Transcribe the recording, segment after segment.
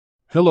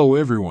Hello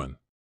everyone.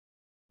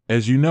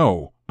 As you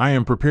know, I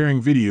am preparing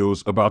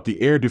videos about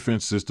the air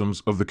defense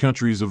systems of the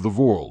countries of the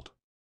world.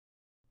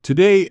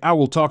 Today I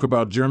will talk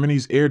about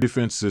Germany's air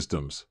defense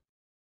systems.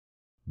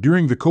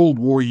 During the Cold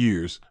War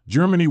years,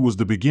 Germany was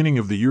the beginning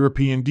of the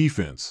European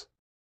defense.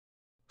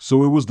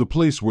 So it was the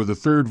place where the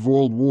Third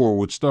World War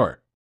would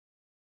start.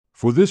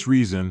 For this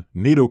reason,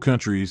 NATO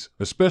countries,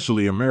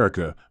 especially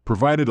America,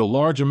 provided a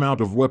large amount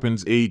of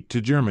weapons aid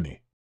to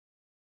Germany.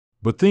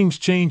 But things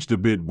changed a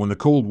bit when the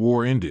Cold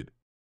War ended.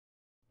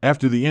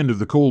 After the end of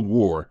the Cold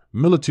War,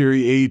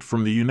 military aid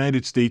from the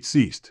United States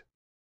ceased.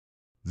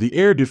 The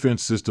air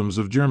defense systems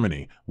of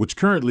Germany, which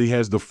currently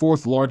has the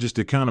fourth largest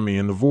economy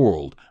in the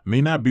world, may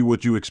not be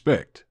what you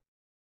expect.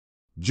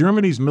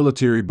 Germany's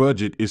military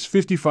budget is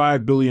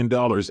 $55 billion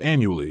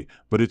annually,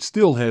 but it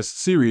still has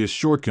serious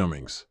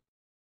shortcomings.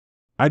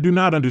 I do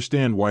not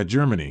understand why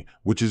Germany,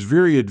 which is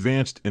very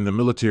advanced in the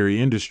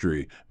military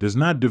industry, does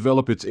not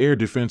develop its air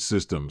defense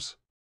systems.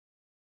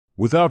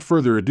 Without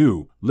further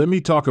ado, let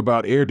me talk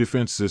about air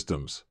defense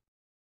systems.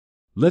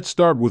 Let's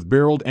start with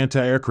barreled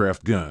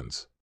anti-aircraft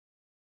guns.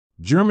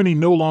 Germany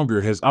no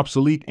longer has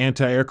obsolete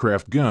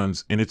anti-aircraft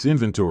guns in its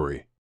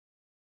inventory.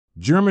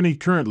 Germany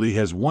currently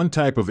has one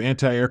type of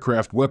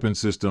anti-aircraft weapon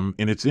system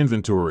in its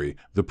inventory,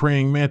 the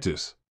Praying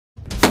Mantis.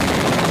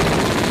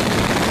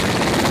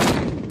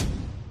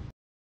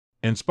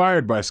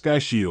 Inspired by Sky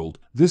Shield,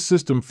 this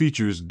system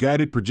features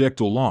guided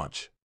projectile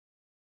launch.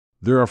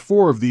 There are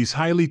 4 of these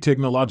highly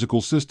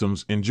technological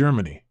systems in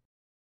Germany.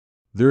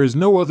 There is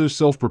no other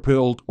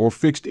self-propelled or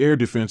fixed air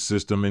defense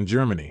system in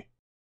Germany.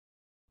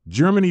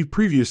 Germany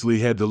previously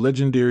had the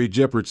legendary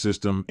Gepard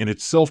system in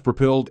its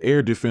self-propelled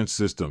air defense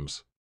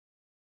systems.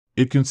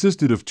 It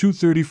consisted of 2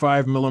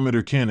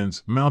 35mm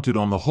cannons mounted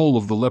on the hull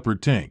of the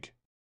Leopard tank.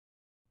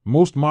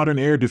 Most modern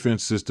air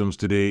defense systems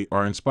today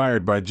are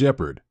inspired by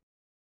Gepard.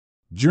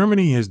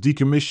 Germany has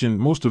decommissioned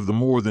most of the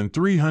more than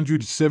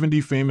 370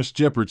 famous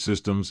Gepard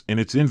systems in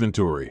its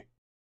inventory.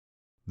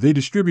 They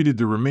distributed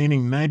the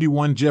remaining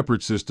 91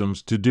 Gepard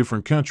systems to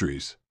different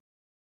countries.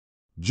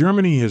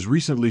 Germany has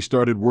recently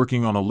started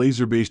working on a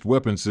laser-based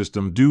weapon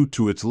system due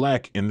to its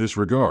lack in this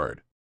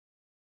regard.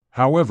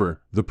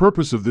 However, the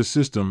purpose of this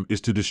system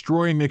is to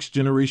destroy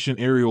next-generation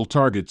aerial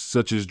targets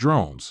such as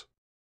drones.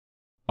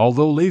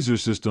 Although laser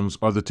systems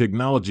are the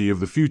technology of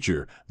the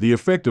future, the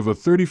effect of a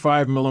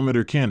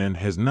 35mm cannon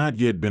has not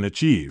yet been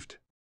achieved.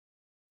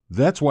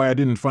 That's why I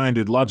didn't find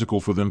it logical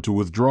for them to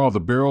withdraw the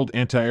barreled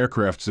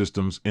anti-aircraft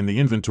systems in the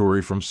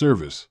inventory from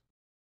service.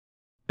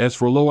 As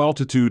for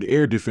low-altitude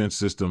air defense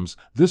systems,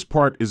 this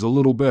part is a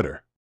little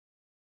better.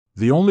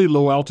 The only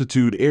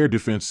low-altitude air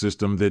defense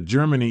system that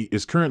Germany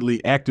is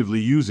currently actively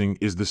using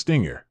is the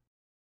Stinger.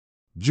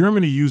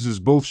 Germany uses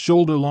both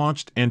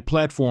shoulder-launched and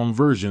platform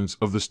versions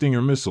of the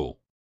Stinger missile.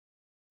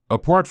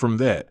 Apart from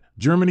that,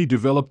 Germany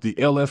developed the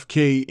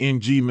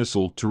LFK-NG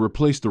missile to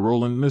replace the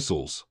Roland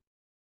missiles.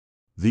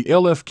 The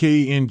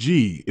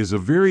LFK-NG is a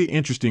very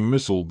interesting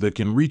missile that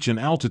can reach an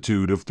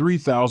altitude of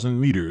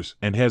 3,000 meters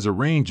and has a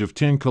range of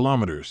 10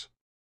 kilometers.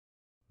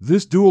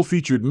 This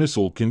dual-featured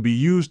missile can be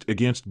used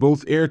against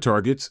both air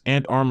targets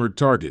and armored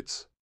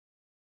targets.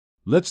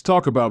 Let's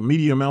talk about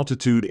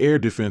medium-altitude air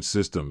defense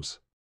systems.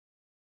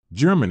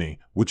 Germany,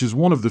 which is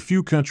one of the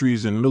few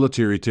countries in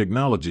military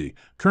technology,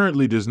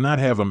 currently does not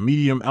have a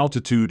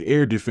medium-altitude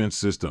air defense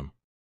system.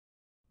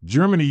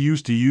 Germany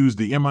used to use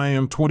the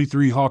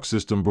MIM-23 Hawk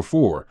system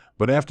before,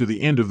 but after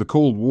the end of the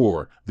Cold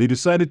War, they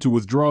decided to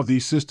withdraw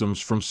these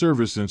systems from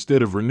service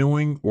instead of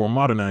renewing or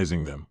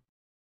modernizing them.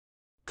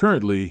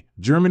 Currently,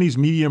 Germany's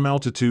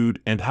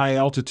medium-altitude and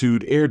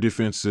high-altitude air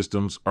defense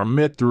systems are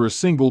met through a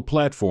single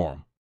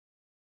platform.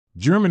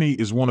 Germany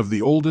is one of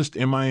the oldest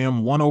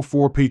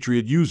MIM-104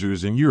 Patriot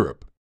users in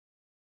Europe.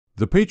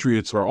 The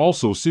Patriots are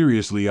also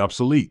seriously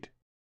obsolete.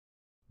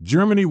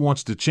 Germany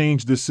wants to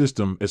change this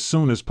system as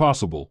soon as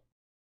possible.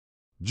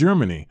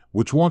 Germany,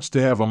 which wants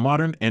to have a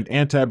modern and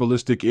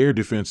anti-ballistic air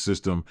defense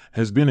system,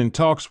 has been in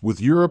talks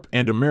with Europe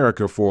and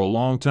America for a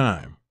long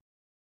time.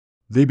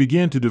 They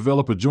began to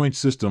develop a joint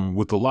system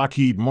with the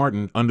Lockheed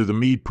Martin under the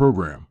MEAD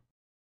program.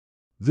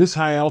 This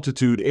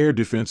high-altitude air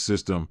defense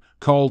system,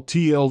 called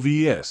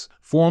TLVS,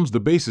 forms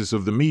the basis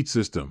of the MEAD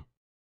system.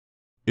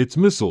 Its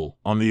missile,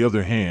 on the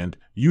other hand,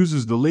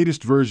 uses the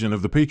latest version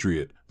of the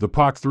Patriot, the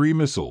PAC-3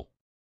 missile.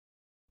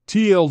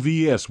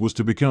 TLVS was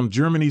to become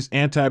Germany's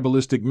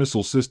anti-ballistic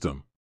missile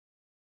system.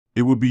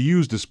 It would be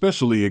used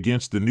especially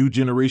against the new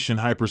generation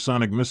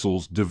hypersonic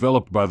missiles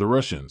developed by the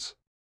Russians.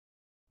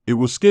 It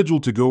was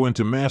scheduled to go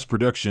into mass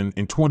production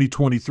in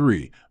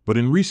 2023, but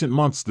in recent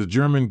months the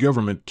German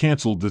government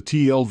canceled the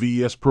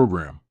TLVS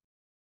program.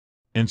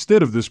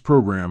 Instead of this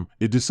program,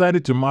 it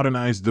decided to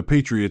modernize the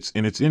Patriots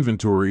in its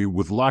inventory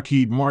with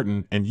Lockheed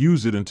Martin and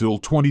use it until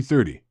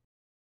 2030.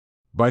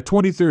 By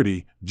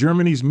 2030,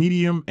 Germany's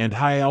medium and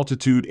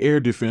high-altitude air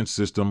defense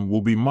system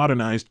will be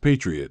modernized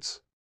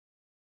Patriots.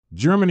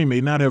 Germany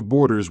may not have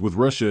borders with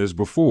Russia as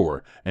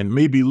before and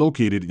may be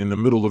located in the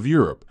middle of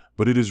Europe,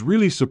 but it is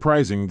really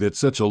surprising that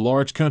such a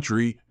large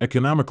country,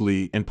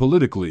 economically and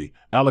politically,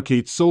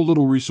 allocates so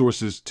little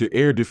resources to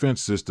air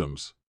defense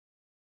systems.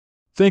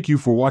 Thank you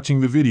for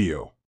watching the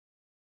video.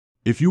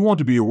 If you want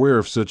to be aware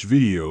of such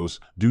videos,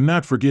 do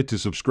not forget to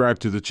subscribe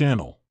to the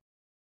channel.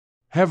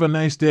 Have a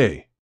nice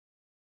day.